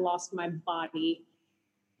job. I lost my body.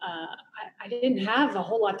 I didn't have a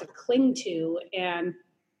whole lot to cling to. And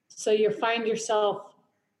so you find yourself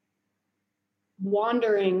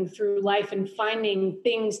wandering through life and finding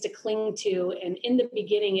things to cling to. And in the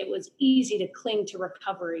beginning, it was easy to cling to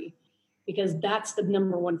recovery because that's the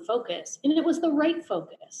number one focus. And it was the right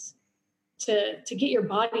focus to get your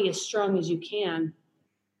body as strong as you can.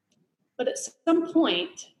 But at some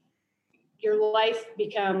point, your life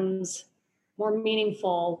becomes more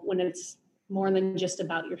meaningful when it's more than just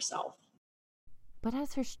about yourself. But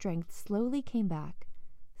as her strength slowly came back,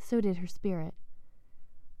 so did her spirit.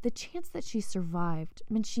 The chance that she survived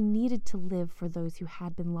meant she needed to live for those who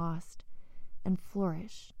had been lost and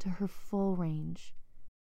flourish to her full range.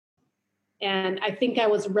 And I think I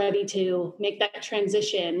was ready to make that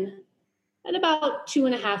transition at about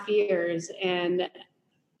 2.5 years. And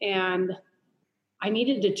I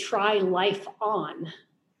needed to try life on.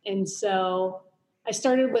 And so I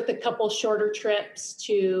started with a couple shorter trips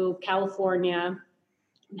to California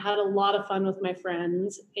and had a lot of fun with my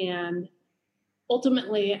friends. And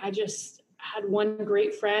ultimately, I just had one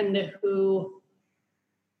great friend who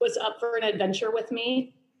was up for an adventure with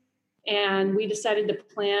me. And we decided to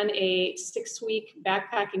plan a 6-week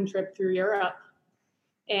backpacking trip through Europe.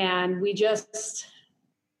 And we just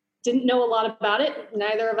Didn't know a lot about it.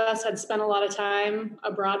 Neither of us had spent a lot of time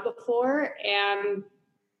abroad before, and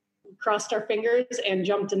crossed our fingers and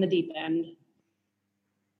jumped in the deep end.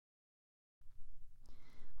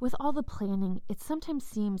 With all the planning, it sometimes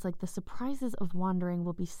seems like the surprises of wandering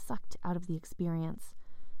will be sucked out of the experience.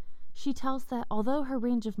 She tells that although her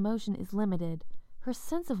range of motion is limited, her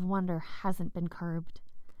sense of wonder hasn't been curbed.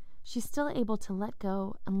 She's still able to let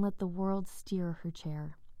go and let the world steer her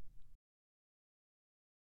chair.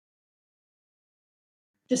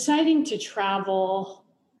 Deciding to travel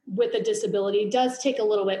with a disability does take a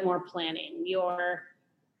little bit more planning. Your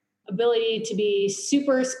ability to be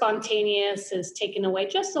super spontaneous is taken away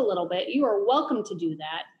just a little bit. You are welcome to do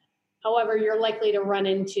that. However, you're likely to run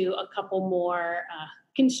into a couple more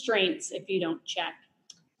constraints if you don't check.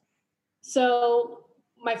 So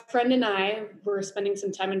my friend and I were spending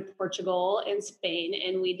some time in Portugal and Spain,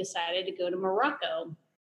 and we decided to go to Morocco.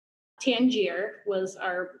 Tangier was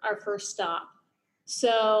our first stop.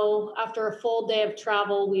 So after a full day of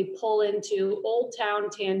travel, we pull into Old Town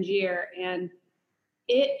Tangier, and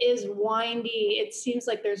it is windy. It seems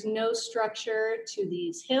like there's no structure to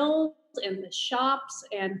these hills and the shops,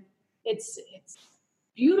 and it's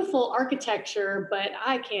beautiful architecture, but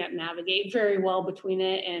I can't navigate very well between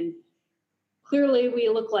it. And clearly we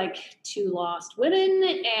look like two lost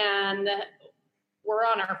women, and we're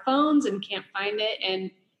on our phones and can't find it.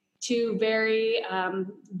 And two very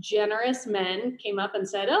generous men came up and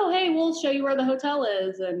said, "Oh, hey, we'll show you where the hotel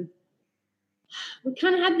is." And we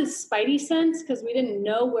kind of had this spidey sense because we didn't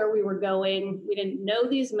know where we were going. We didn't know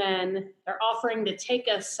these men. They're offering to take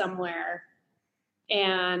us somewhere.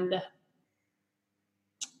 And,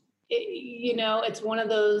 it's one of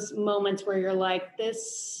those moments where you're like,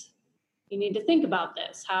 you need to think about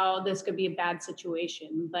this, how this could be a bad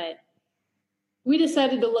situation. But we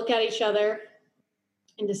decided to look at each other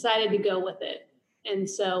and decided to go with it. And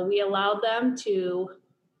so we allowed them to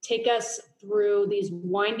take us through these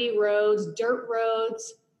windy roads, dirt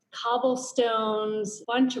roads, cobblestones,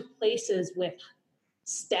 bunch of places with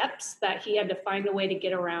steps that he had to find a way to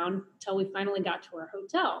get around until we finally got to our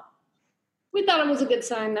hotel. We thought it was a good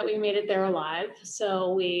sign that we made it there alive.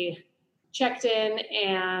 So we checked in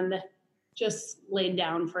and just laid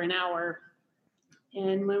down for an hour.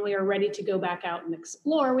 And when we were ready to go back out and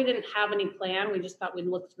explore, we didn't have any plan. We just thought we'd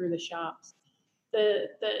look through the shops. The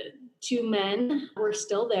two men were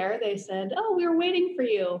still there. They said, "Oh, we were waiting for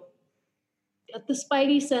you." Got the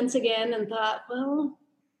spidey sense again and thought, well,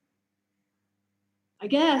 I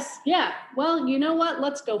guess, yeah, well, you know what?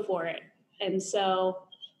 Let's go for it. And so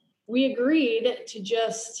we agreed to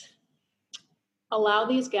just allow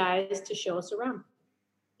these guys to show us around.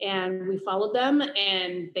 And we followed them,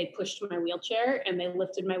 and they pushed my wheelchair, and they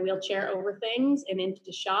lifted my wheelchair over things and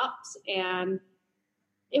into shops. And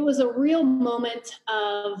it was a real moment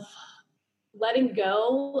of letting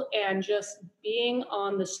go and just being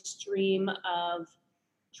on the stream of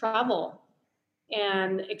travel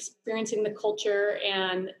and experiencing the culture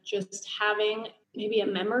and just having maybe a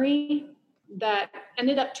memory that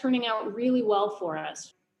ended up turning out really well for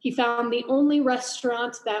us. He found the only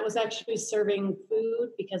restaurant that was actually serving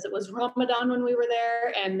food because it was Ramadan when we were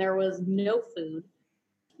there and there was no food.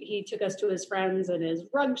 He took us to his friends and his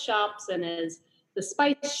rug shops and the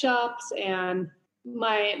spice shops, and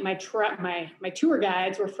my tour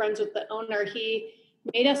guides were friends with the owner. He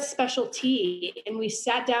made us special tea, and we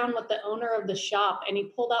sat down with the owner of the shop, and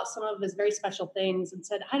he pulled out some of his very special things and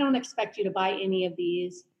said, "I don't expect you to buy any of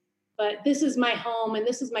these, but this is my home and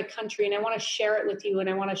this is my country, and I want to share it with you, and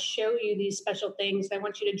I want to show you these special things. I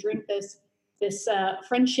want you to drink this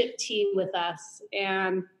friendship tea with us."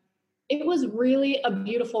 And it was really a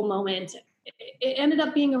beautiful moment. It ended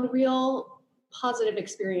up being a real positive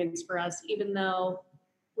experience for us, even though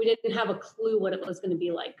we didn't have a clue what it was going to be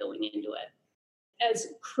like going into it.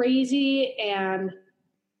 As crazy and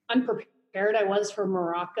unprepared I was for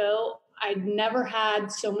Morocco, I'd never had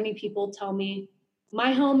so many people tell me,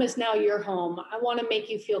 "My home is now your home. I want to make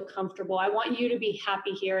you feel comfortable. I want you to be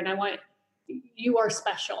happy here, and you are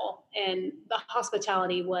special." And the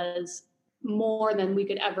hospitality was more than we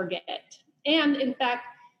could ever get. And in fact,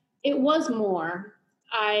 it was more.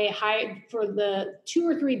 I hired, for the 2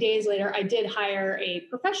 or 3 days later, I did hire a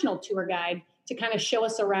professional tour guide to kind of show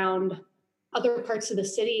us around other parts of the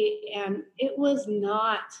city. And it was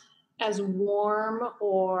not as warm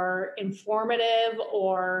or informative,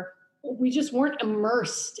 or we just weren't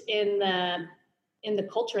immersed in the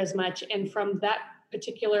culture as much. And from that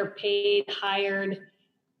particular paid, hired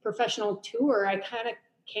professional tour, I kind of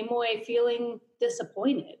came away feeling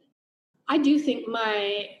disappointed. I do think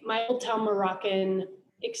my Old Town Moroccan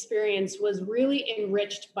experience was really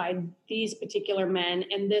enriched by these particular men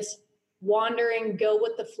and this wandering, go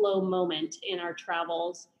with the flow moment in our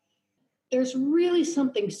travels. There's really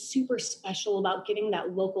something super special about getting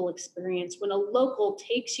that local experience when a local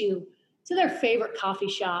takes you to their favorite coffee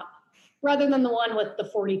shop rather than the one with the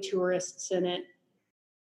 40 tourists in it.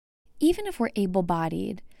 Even if we're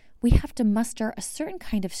able-bodied, we have to muster a certain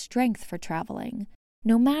kind of strength for traveling,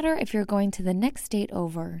 no matter if you're going to the next state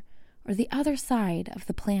over or the other side of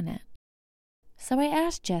the planet. So I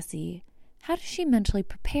asked Jessie, how does she mentally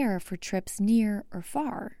prepare for trips near or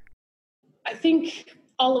far? I think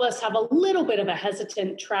all of us have a little bit of a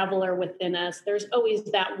hesitant traveler within us. There's always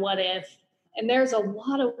that what if, and there's a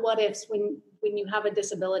lot of what ifs when you have a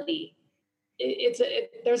disability.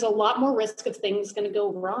 There's a lot more risk of things going to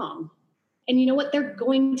go wrong. And you know what? They're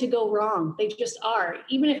going to go wrong. They just are.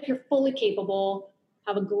 Even if you're fully capable,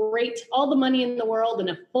 have all the money in the world and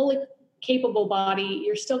a fully capable body,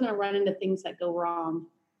 you're still going to run into things that go wrong.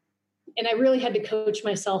 And I really had to coach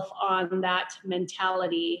myself on that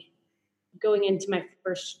mentality going into my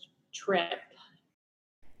first trip.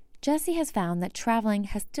 Jessie has found that traveling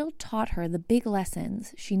has still taught her the big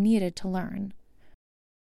lessons she needed to learn.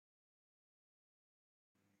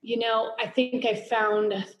 You know, I think I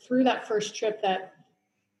found through that first trip that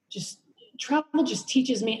travel just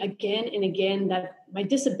teaches me again and again that my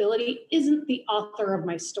disability isn't the author of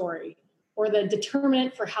my story or the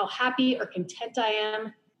determinant for how happy or content I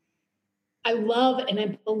am. I love and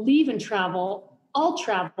I believe in travel. I'll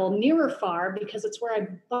travel near or far because it's where I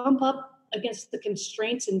bump up against the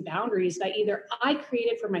constraints and boundaries that either I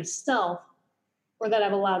created for myself or that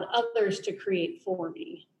I've allowed others to create for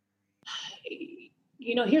me.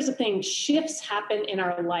 You know, here's the thing, shifts happen in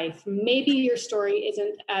our life. Maybe your story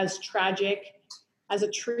isn't as tragic as a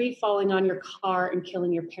tree falling on your car and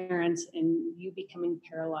killing your parents and you becoming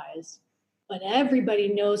paralyzed. But everybody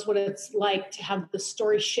knows what it's like to have the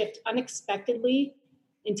story shift unexpectedly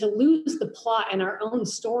and to lose the plot in our own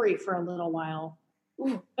story for a little while.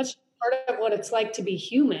 That's part of what it's like to be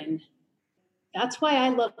human. That's why I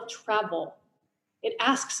love travel. It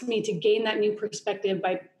asks me to gain that new perspective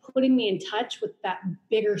by putting me in touch with that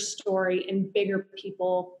bigger story and bigger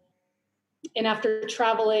people. And after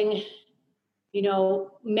traveling, you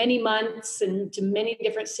know, many months and to many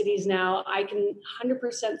different cities now, I can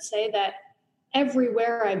 100% say that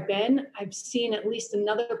everywhere I've been, I've seen at least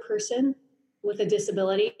another person with a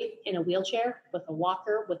disability in a wheelchair, with a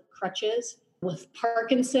walker, with crutches, with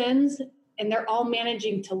Parkinson's, and they're all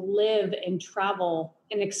managing to live and travel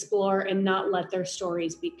and explore and not let their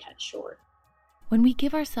stories be cut short. When we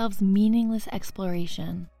give ourselves meaningless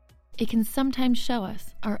exploration, it can sometimes show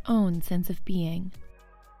us our own sense of being.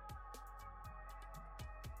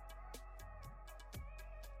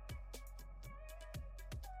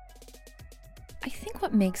 I think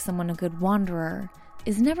what makes someone a good wanderer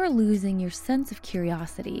is never losing your sense of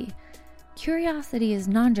curiosity. Curiosity is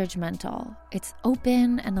non-judgmental, it's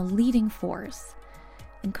open and a leading force.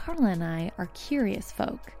 And Carla and I are curious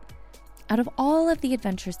folk. Out of all of the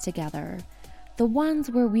adventures together, the ones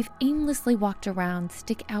where we've aimlessly walked around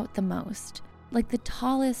stick out the most, like the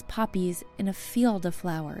tallest poppies in a field of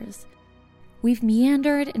flowers. We've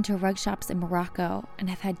meandered into rug shops in Morocco and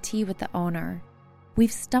have had tea with the owner.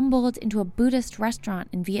 We've stumbled into a Buddhist restaurant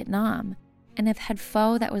in Vietnam and have had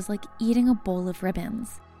pho that was like eating a bowl of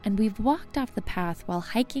ribbons. And we've walked off the path while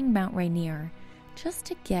hiking Mount Rainier just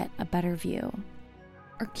to get a better view.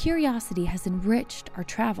 Our curiosity has enriched our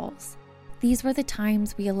travels. These were the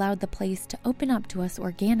times we allowed the place to open up to us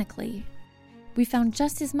organically. We found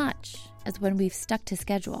just as much as when we've stuck to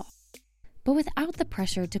schedule. But without the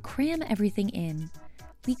pressure to cram everything in,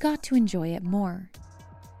 we got to enjoy it more.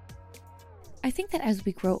 I think that as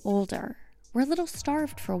we grow older, we're a little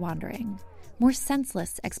starved for wandering, more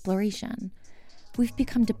senseless exploration. We've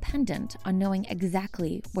become dependent on knowing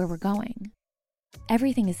exactly where we're going.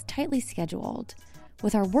 Everything is tightly scheduled,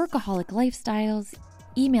 with our workaholic lifestyles,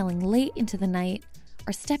 emailing late into the night,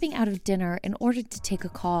 or stepping out of dinner in order to take a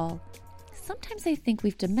call. Sometimes I think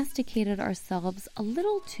we've domesticated ourselves a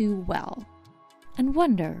little too well, and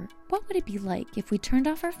wonder what would it be like if we turned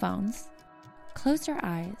off our phones, closed our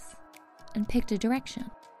eyes, and picked a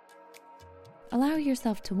direction. Allow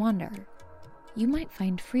yourself to wander. You might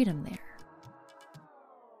find freedom there.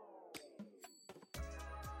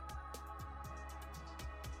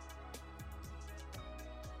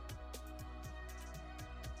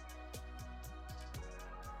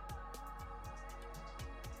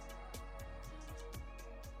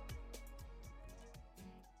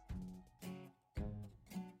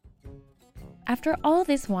 After all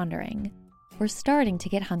this wandering, we're starting to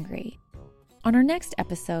get hungry. On our next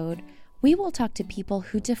episode, we will talk to people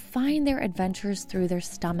who define their adventures through their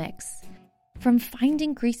stomachs. From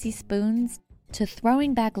finding greasy spoons to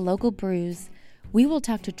throwing back local brews, we will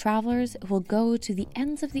talk to travelers who will go to the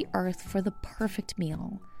ends of the earth for the perfect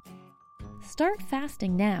meal. Start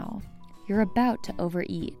fasting now. You're about to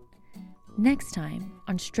overeat. Next time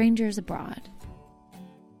on Strangers Abroad.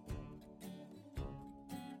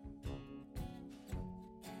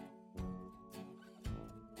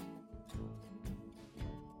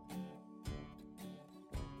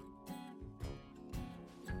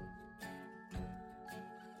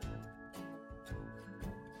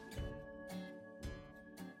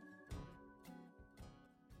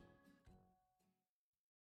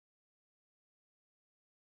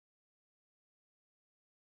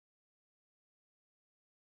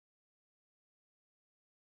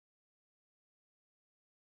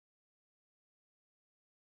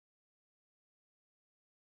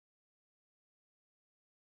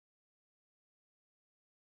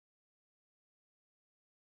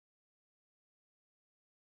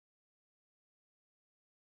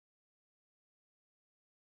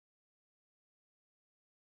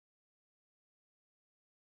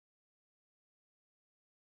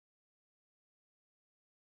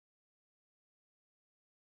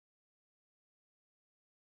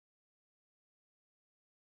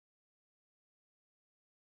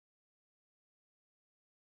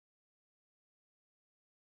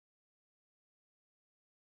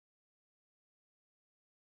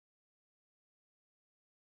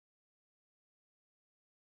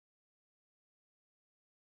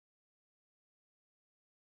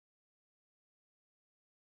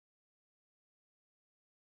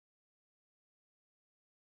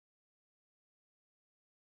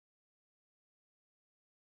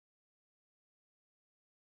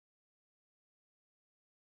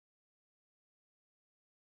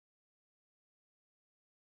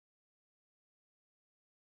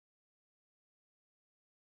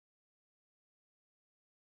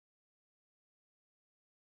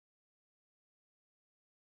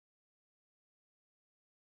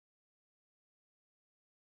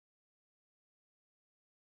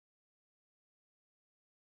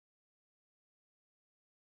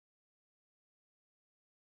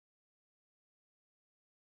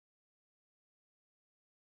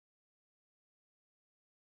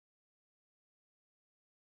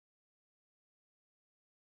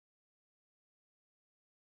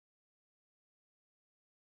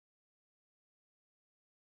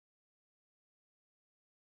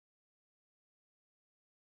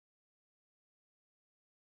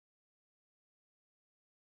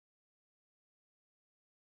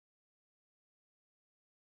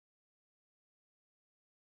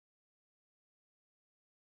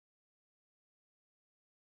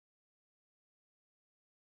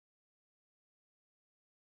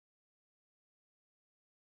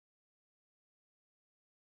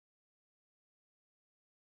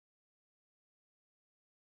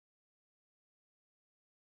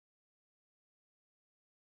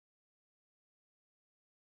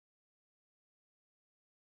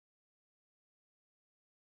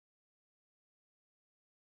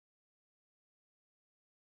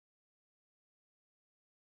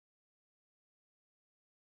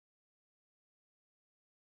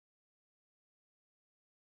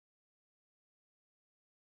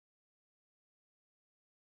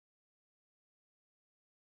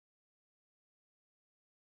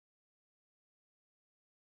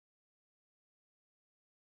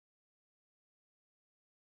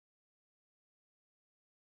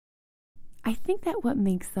 I think that what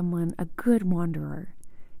makes someone a good wanderer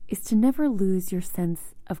is to never lose your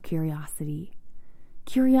sense of curiosity.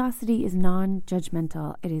 Curiosity is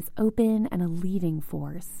non-judgmental. It is open and a leading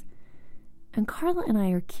force. And Carla and I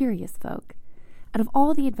are curious folk. Out of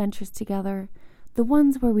all the adventures together, the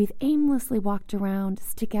ones where we've aimlessly walked around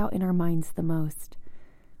stick out in our minds the most,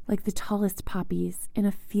 like the tallest poppies in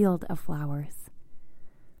a field of flowers.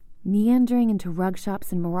 Meandering into rug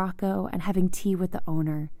shops in Morocco and having tea with the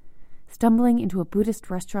owner, stumbling into a Buddhist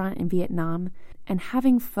restaurant in Vietnam and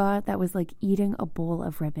having pho that was like eating a bowl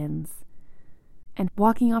of ribbons, and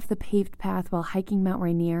walking off the paved path while hiking Mount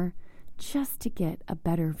Rainier just to get a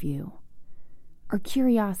better view. Our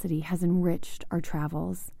curiosity has enriched our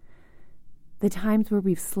travels. The times where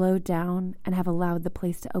we've slowed down and have allowed the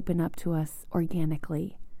place to open up to us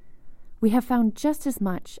organically. We have found just as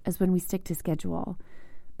much as when we stick to schedule,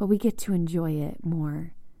 but we get to enjoy it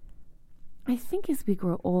more. I think as we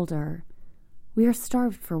grow older, we are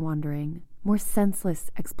starved for wandering, more senseless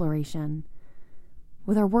exploration.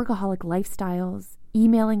 With our workaholic lifestyles,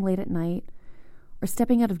 emailing late at night, or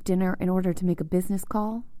stepping out of dinner in order to make a business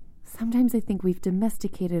call, Sometimes I think we've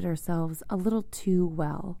domesticated ourselves a little too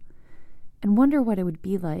well and wonder what it would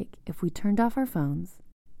be like if we turned off our phones,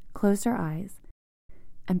 closed our eyes,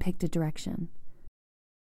 and picked a direction.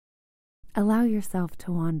 Allow yourself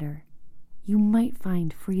to wander. You might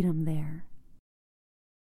find freedom there.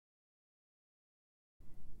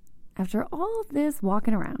 After all of this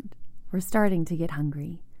walking around, we're starting to get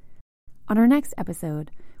hungry. On our next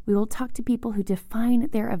episode, we will talk to people who define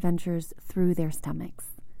their adventures through their stomachs.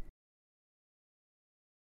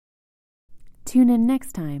 Tune in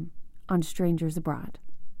next time on Strangers Abroad.